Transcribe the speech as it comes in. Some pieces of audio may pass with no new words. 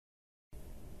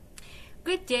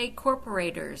Good day,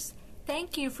 Corporators.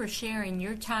 Thank you for sharing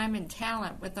your time and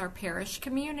talent with our parish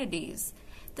communities.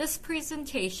 This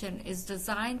presentation is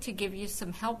designed to give you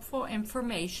some helpful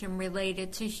information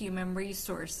related to human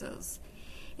resources.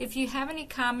 If you have any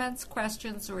comments,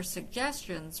 questions, or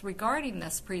suggestions regarding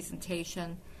this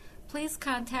presentation, please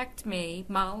contact me,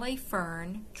 Molly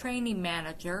Fern, Training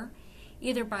Manager,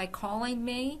 either by calling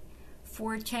me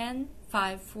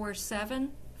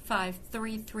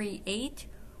 410-547-5338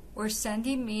 or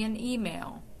sending me an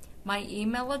email. My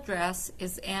email address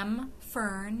is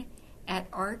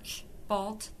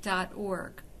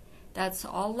mfern@archbalt.org. That's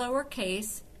all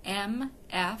lowercase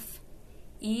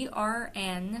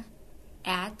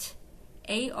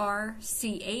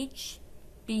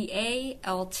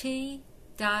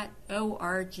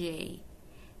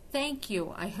Thank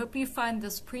you. I hope you find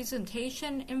this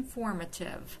presentation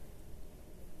informative.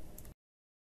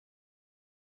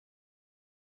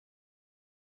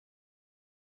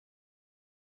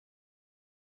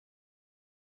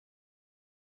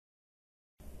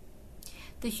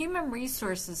 The Human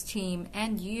Resources team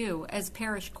and you, as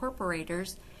parish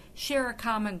corporators, share a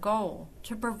common goal: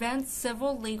 to prevent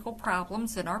civil legal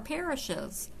problems in our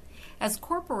parishes. As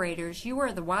corporators, you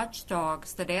are the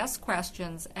watchdogs that ask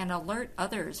questions and alert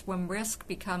others when risk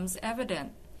becomes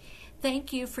evident.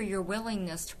 Thank you for your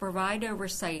willingness to provide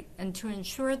oversight and to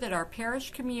ensure that our parish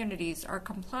communities are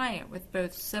compliant with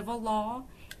both civil law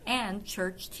and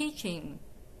church teaching.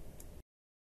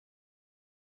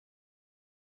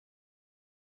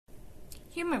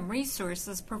 Human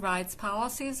Resources provides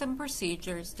policies and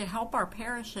procedures to help our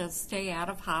parishes stay out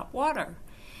of hot water.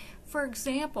 For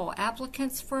example,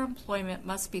 applicants for employment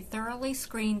must be thoroughly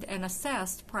screened and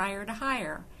assessed prior to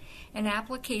hire. An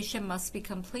application must be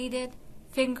completed,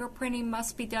 fingerprinting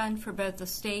must be done for both the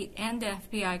state and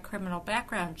FBI criminal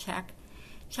background check,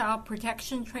 child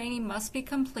protection training must be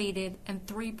completed, and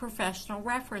 3 professional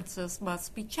references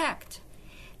must be checked.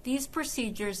 These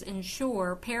procedures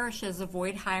ensure parishes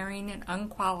avoid hiring an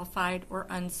unqualified or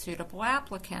unsuitable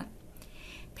applicant.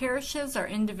 Parishes are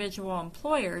individual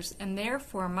employers and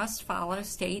therefore must follow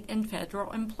state and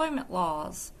federal employment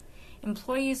laws.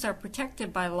 Employees are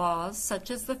protected by laws such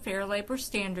as the Fair Labor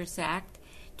Standards Act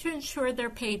to ensure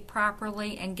they're paid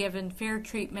properly and given fair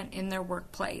treatment in their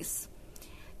workplace.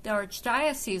 The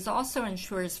Archdiocese also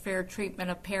ensures fair treatment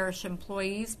of parish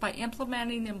employees by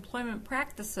implementing employment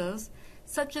practices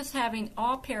such as having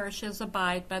all parishes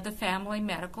abide by the Family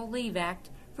Medical Leave Act,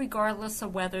 regardless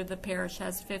of whether the parish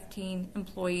has 15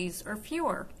 employees or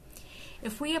fewer.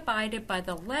 If we abided by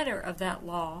the letter of that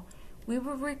law, we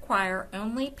would require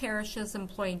only parishes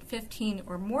employing 15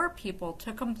 or more people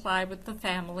to comply with the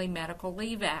Family Medical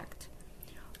Leave Act.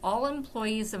 All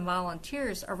employees and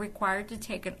volunteers are required to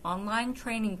take an online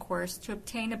training course to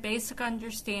obtain a basic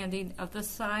understanding of the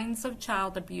signs of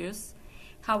child abuse,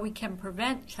 how we can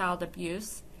prevent child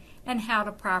abuse, and how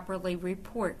to properly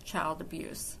report child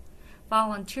abuse.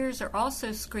 Volunteers are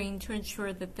also screened to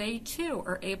ensure that they too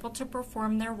are able to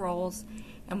perform their roles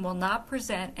and will not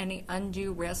present any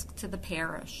undue risk to the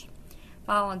parish.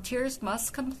 Volunteers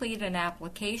must complete an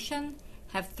application,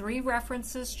 have 3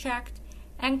 references checked,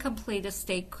 and complete a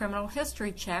state criminal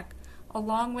history check,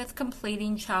 along with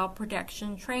completing child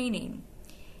protection training.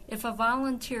 If a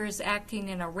volunteer is acting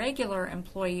in a regular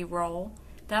employee role,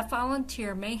 that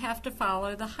volunteer may have to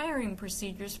follow the hiring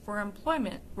procedures for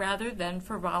employment rather than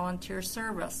for volunteer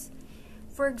service.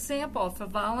 For example, if a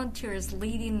volunteer is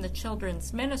leading the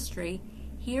children's ministry,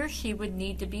 he or she would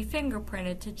need to be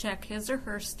fingerprinted to check his or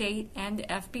her state and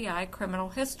FBI criminal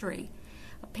history.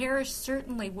 A parish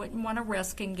certainly wouldn't want to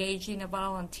risk engaging a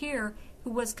volunteer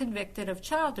who was convicted of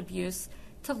child abuse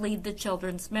to lead the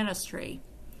children's ministry.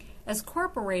 As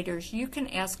corporators, you can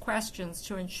ask questions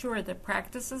to ensure that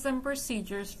practices and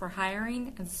procedures for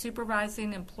hiring and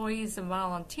supervising employees and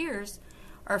volunteers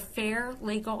are fair,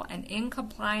 legal, and in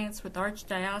compliance with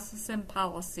Archdiocesan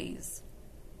policies.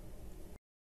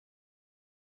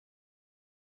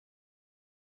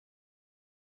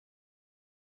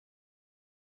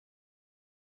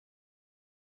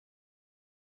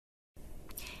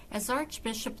 As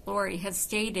Archbishop Laurie has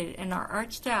stated in our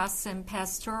Archdiocesan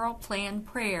Pastoral Plan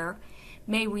prayer,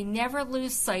 may we never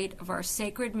lose sight of our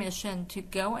sacred mission to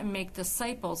go and make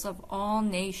disciples of all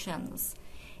nations.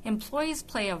 Employees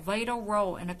play a vital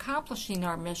role in accomplishing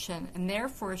our mission and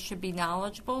therefore should be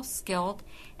knowledgeable, skilled,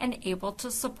 and able to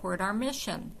support our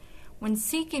mission. When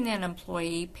seeking an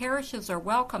employee, parishes are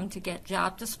welcome to get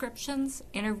job descriptions,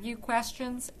 interview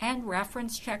questions, and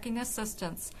reference checking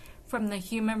assistance from the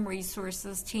Human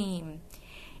Resources team.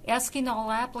 Asking all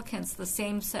applicants the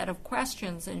same set of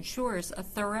questions ensures a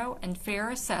thorough and fair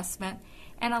assessment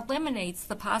and eliminates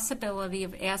the possibility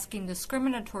of asking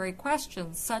discriminatory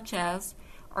questions such as,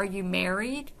 "Are you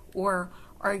married?" or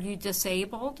 "Are you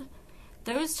disabled?"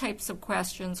 Those types of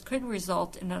questions could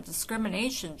result in a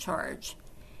discrimination charge.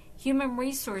 Human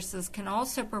Resources can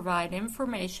also provide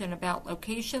information about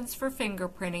locations for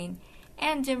fingerprinting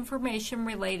and information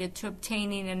related to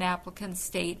obtaining an applicant's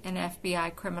state and FBI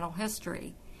criminal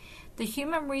history. The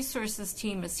Human Resources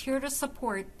team is here to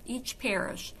support each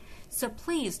parish, so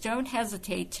please don't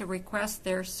hesitate to request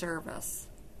their service.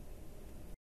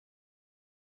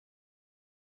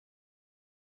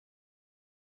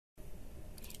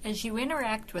 As you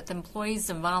interact with employees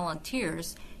and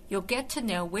volunteers, you'll get to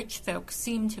know which folks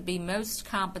seem to be most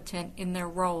competent in their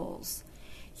roles.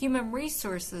 Human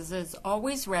Resources is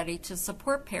always ready to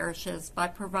support parishes by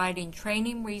providing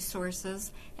training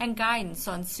resources and guidance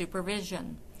on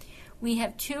supervision. We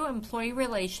have 2 employee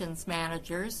relations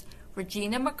managers,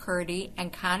 Regina McCurdy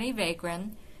and Connie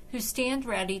Vagran, who stand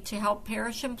ready to help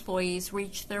parish employees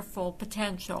reach their full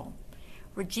potential.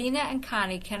 Regina and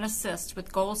Connie can assist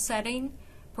with goal setting,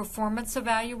 performance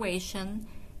evaluation,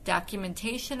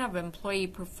 documentation of employee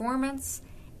performance,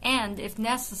 and, if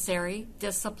necessary,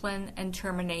 discipline and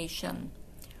termination.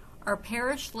 Our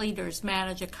parish leaders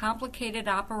manage a complicated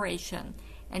operation,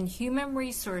 and Human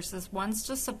Resources wants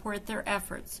to support their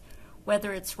efforts,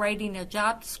 whether it's writing a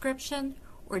job description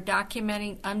or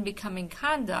documenting unbecoming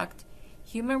conduct.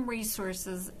 Human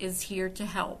Resources is here to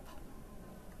help.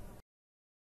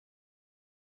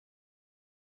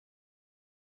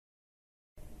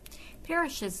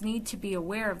 Parishes need to be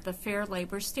aware of the Fair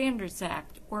Labor Standards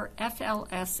Act, or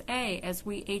FLSA as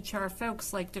we HR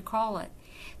folks like to call it.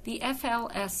 The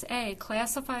FLSA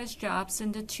classifies jobs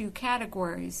into 2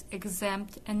 categories,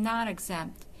 exempt and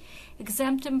non-exempt.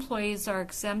 Exempt employees are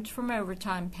exempt from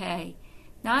overtime pay.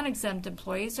 Non-exempt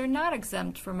employees are not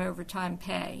exempt from overtime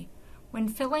pay. When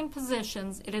filling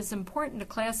positions, it is important to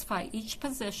classify each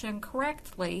position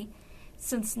correctly,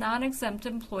 since non-exempt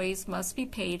employees must be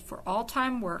paid for all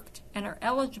time worked and are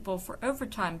eligible for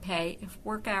overtime pay if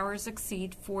work hours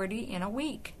exceed 40 in a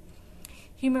week.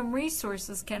 Human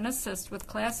Resources can assist with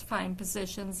classifying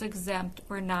positions exempt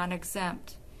or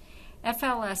non-exempt.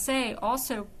 FLSA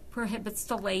also prohibits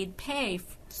delayed pay,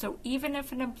 so even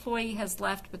if an employee has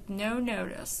left with no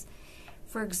notice,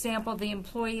 for example, the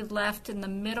employee left in the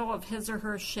middle of his or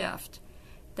her shift,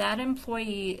 that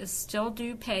employee is still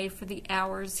due pay for the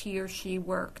hours he or she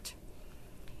worked.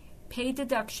 Pay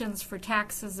deductions for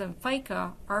taxes and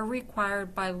FICA are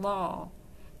required by law.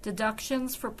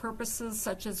 Deductions for purposes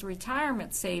such as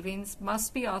retirement savings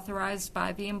must be authorized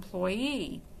by the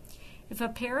employee. If a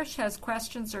parish has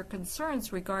questions or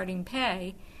concerns regarding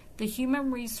pay, the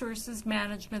Human Resources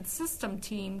Management System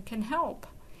team can help.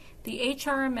 The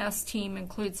HRMS team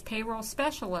includes payroll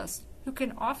specialists who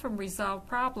can often resolve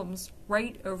problems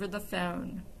right over the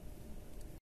phone.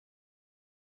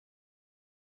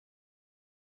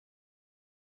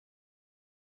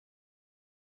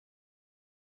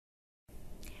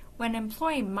 When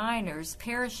employing minors,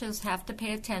 parishes have to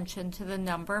pay attention to the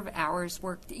number of hours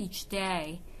worked each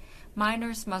day.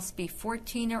 Minors must be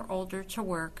 14 or older to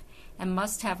work and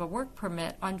must have a work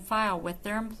permit on file with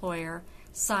their employer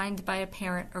signed by a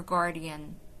parent or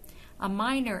guardian. A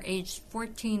minor aged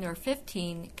 14 or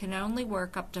 15 can only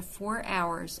work up to 4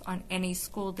 hours on any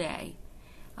school day.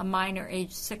 A minor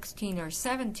aged 16 or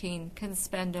 17 can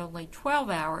spend only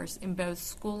 12 hours in both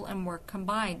school and work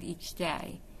combined each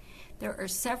day. There are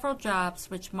several jobs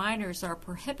which minors are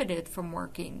prohibited from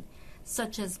working,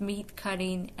 such as meat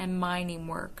cutting and mining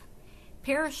work.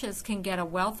 Parishes can get a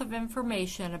wealth of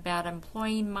information about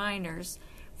employing minors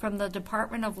from the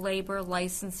Department of Labor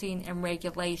Licensing and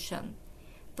Regulation.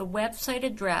 The website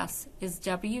address is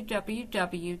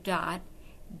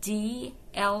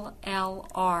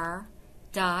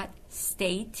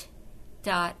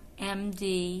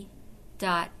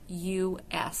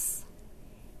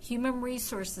Human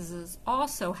Resources is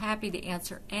also happy to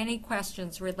answer any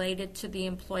questions related to the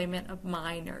employment of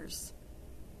minors.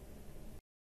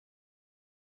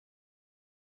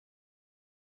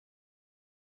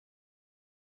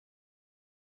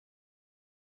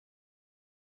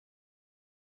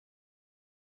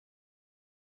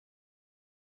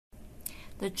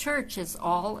 The church is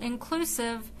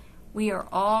all-inclusive. We are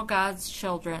all God's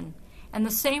children, and the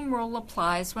same rule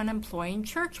applies when employing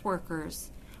church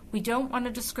workers. We don't want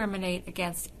to discriminate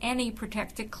against any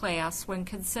protected class when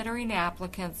considering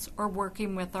applicants or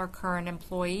working with our current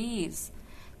employees.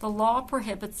 The law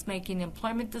prohibits making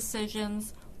employment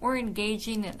decisions or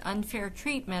engaging in unfair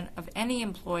treatment of any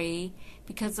employee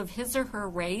because of his or her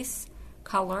race,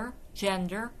 color,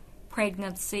 gender,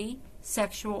 pregnancy,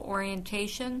 sexual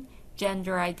orientation,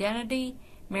 gender identity,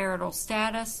 marital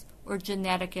status, or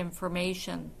genetic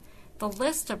information. The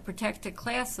list of protected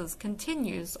classes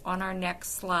continues on our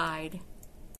next slide.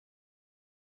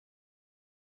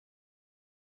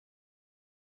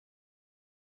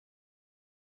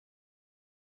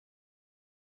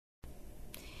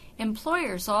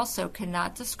 Employers also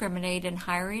cannot discriminate in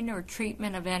hiring or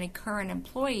treatment of any current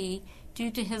employee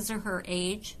due to his or her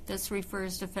age. This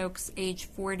refers to folks age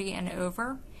 40 and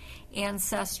over,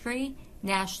 ancestry,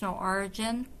 national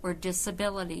origin, or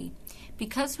disability.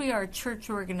 Because we are a church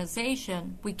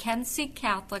organization, we can seek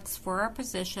Catholics for our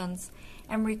positions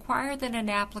and require that an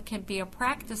applicant be a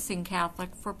practicing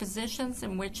Catholic for positions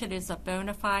in which it is a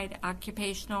bona fide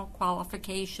occupational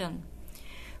qualification.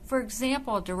 For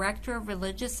example, a director of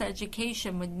religious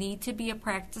education would need to be a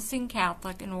practicing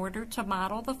Catholic in order to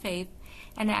model the faith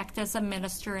and act as a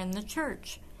minister in the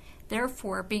church.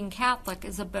 Therefore, being Catholic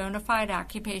is a bona fide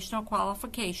occupational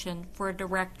qualification for a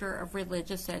director of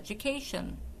religious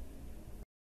education.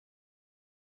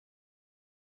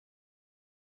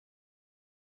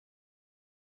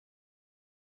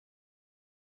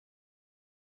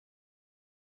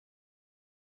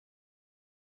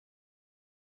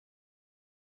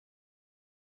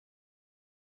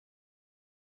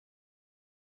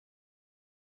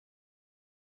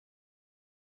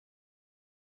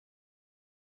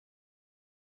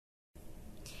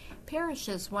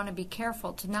 Parishes want to be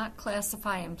careful to not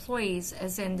classify employees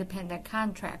as independent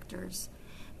contractors.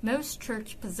 Most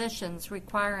church positions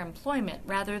require employment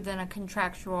rather than a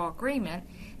contractual agreement,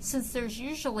 since there's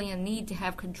usually a need to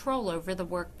have control over the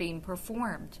work being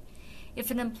performed. If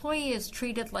an employee is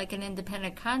treated like an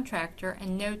independent contractor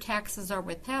and no taxes are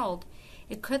withheld,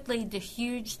 it could lead to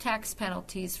huge tax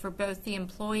penalties for both the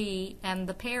employee and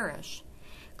the parish.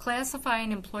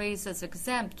 Classifying employees as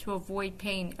exempt to avoid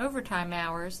paying overtime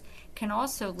hours can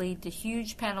also lead to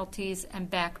huge penalties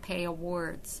and back pay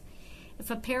awards.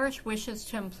 If a parish wishes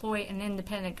to employ an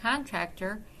independent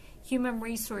contractor, Human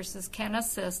Resources can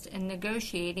assist in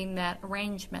negotiating that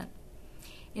arrangement.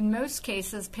 In most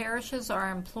cases, parishes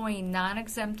are employing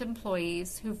non-exempt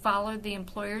employees who follow the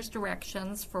employer's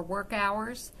directions for work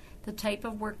hours, the type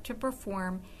of work to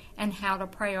perform, and how to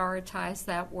prioritize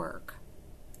that work.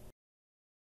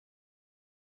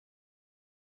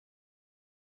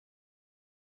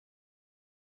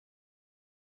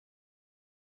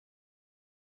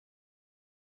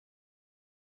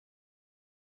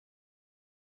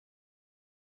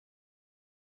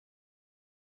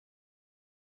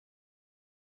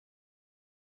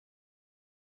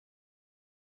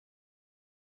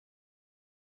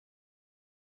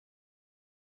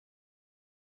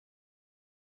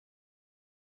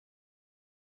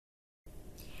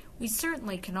 We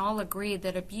certainly can all agree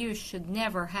that abuse should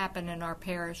never happen in our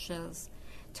parishes.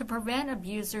 To prevent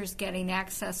abusers getting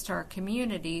access to our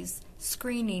communities,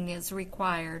 screening is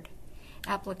required.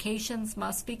 Applications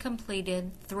must be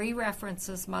completed, 3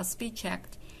 references must be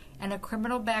checked, and a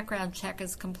criminal background check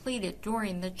is completed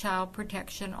during the Child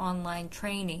Protection Online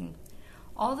training.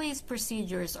 All these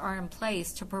procedures are in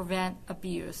place to prevent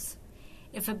abuse.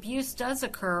 If abuse does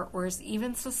occur or is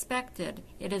even suspected,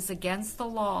 it is against the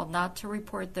law not to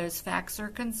report those facts or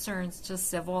concerns to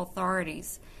civil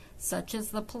authorities, such as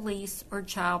the police or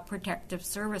Child Protective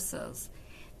Services.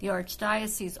 The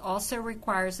Archdiocese also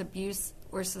requires abuse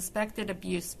or suspected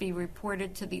abuse be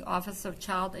reported to the Office of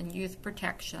Child and Youth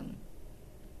Protection.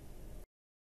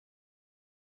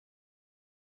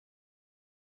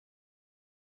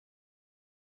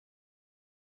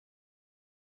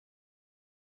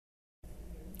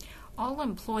 All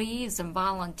employees and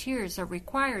volunteers are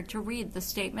required to read the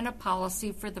Statement of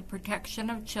Policy for the Protection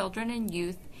of Children and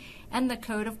Youth and the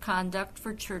Code of Conduct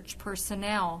for Church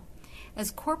Personnel.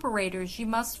 As corporators, you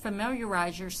must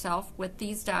familiarize yourself with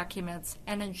these documents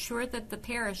and ensure that the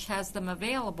parish has them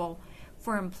available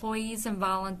for employees and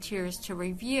volunteers to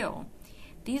review.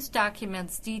 These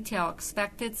documents detail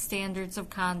expected standards of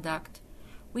conduct.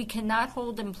 We cannot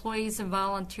hold employees and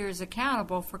volunteers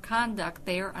accountable for conduct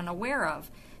they are unaware of,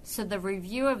 so the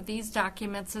review of these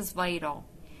documents is vital.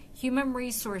 Human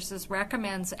Resources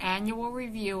recommends annual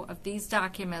review of these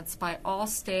documents by all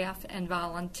staff and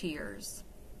volunteers.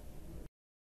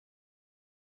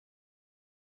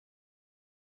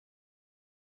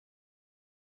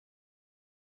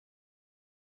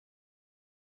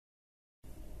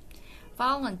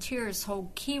 Volunteers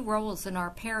hold key roles in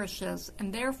our parishes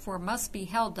and therefore must be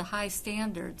held to high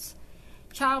standards.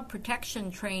 Child protection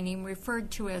training,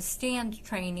 referred to as STAND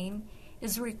training,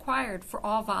 is required for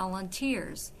all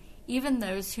volunteers, even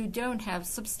those who don't have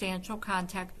substantial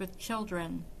contact with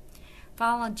children.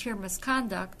 Volunteer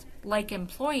misconduct, like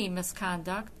employee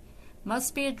misconduct,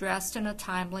 must be addressed in a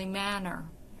timely manner.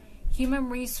 Human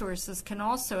Resources can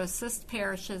also assist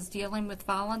parishes dealing with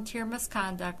volunteer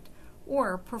misconduct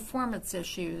or performance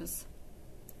issues.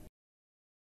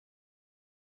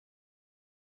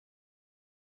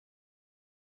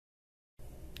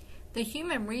 The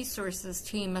Human Resources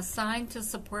team assigned to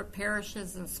support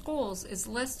parishes and schools is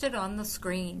listed on the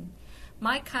screen.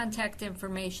 My contact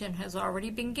information has already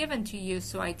been given to you,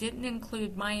 so I didn't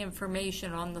include my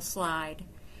information on the slide.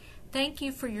 Thank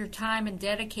you for your time and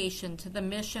dedication to the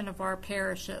mission of our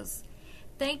parishes.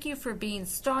 Thank you for being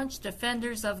staunch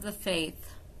defenders of the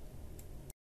faith.